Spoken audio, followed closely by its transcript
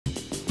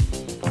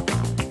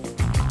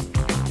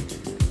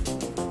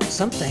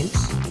Sometimes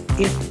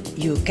if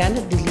you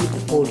cannot delete the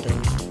folder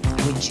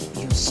which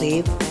you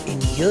save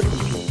in your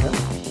computer,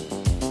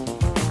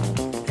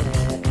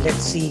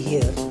 let's see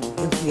here,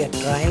 if we are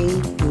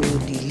trying to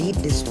delete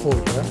this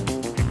folder,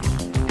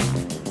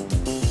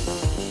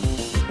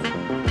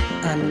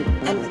 an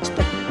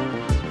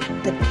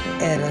unexpected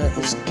error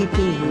is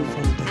keeping you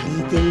from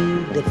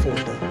deleting the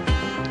folder.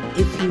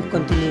 If you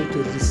continue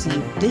to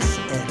receive this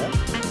error,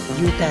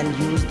 you can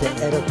use the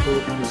error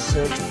code to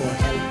search for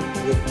help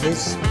with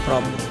this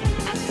problem.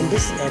 In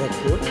this error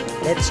code,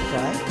 let's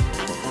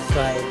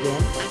try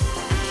again,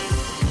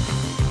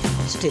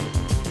 still,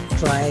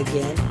 try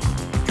again,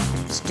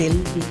 still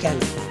we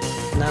cannot.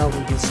 Now we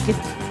will skip,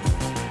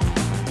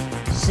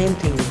 same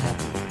thing will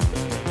happen.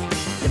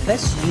 The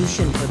best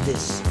solution for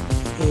this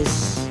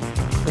is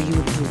for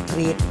you to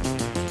create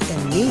a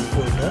new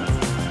folder,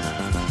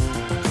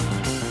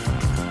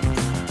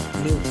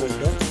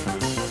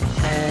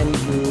 and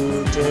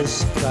you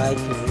just try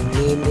to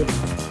rename it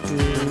to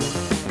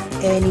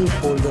any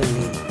folder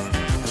name.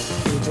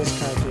 You just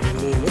try to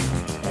rename it.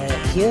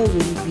 Here we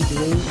will be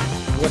doing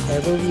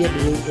whatever we are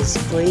doing is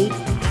straight,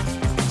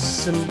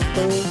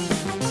 simple,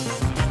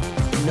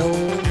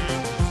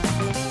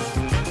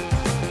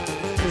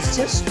 it's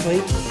just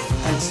straight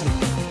and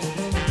simple.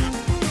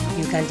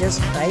 You can just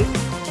type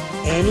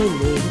any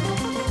name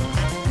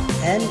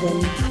and then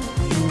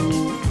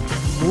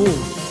you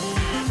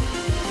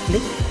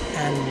click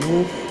and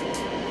move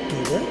to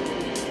the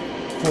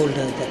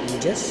folder that you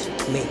just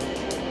made.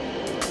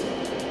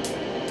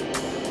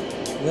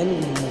 When we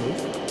move,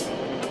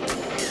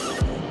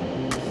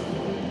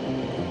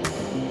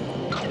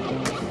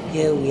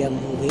 here we are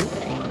moving,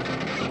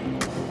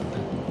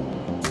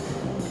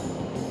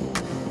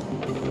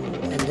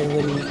 and then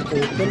when we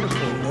open the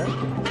folder,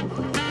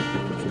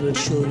 it will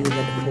show you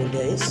that the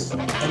folder is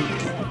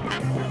empty.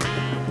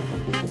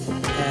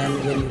 And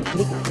when you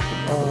click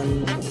on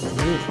the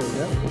new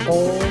folder,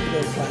 all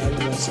the file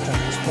was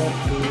transferred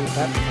to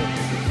that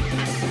folder.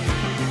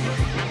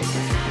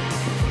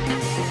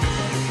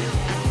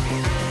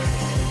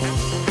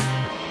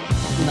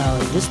 Now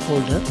in this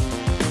folder,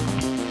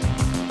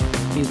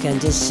 you can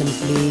just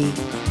simply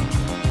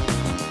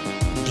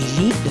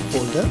delete the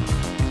folder.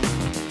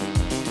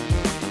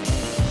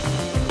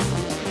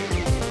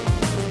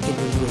 It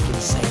will go to the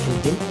recycle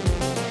bin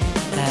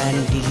and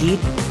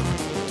delete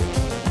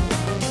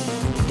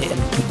the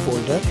empty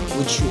folder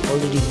which you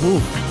already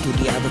moved to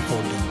the other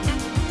folder.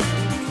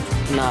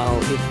 Now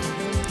if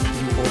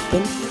you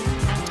open,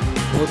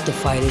 both the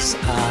files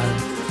are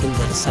in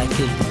the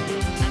recycle bin.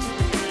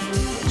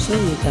 So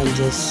you can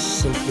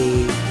just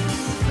simply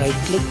right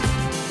click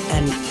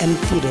and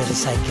empty the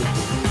recycle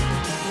bin.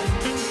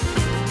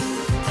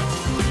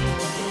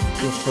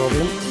 Your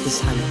problem is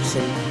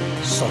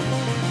 100%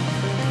 solved.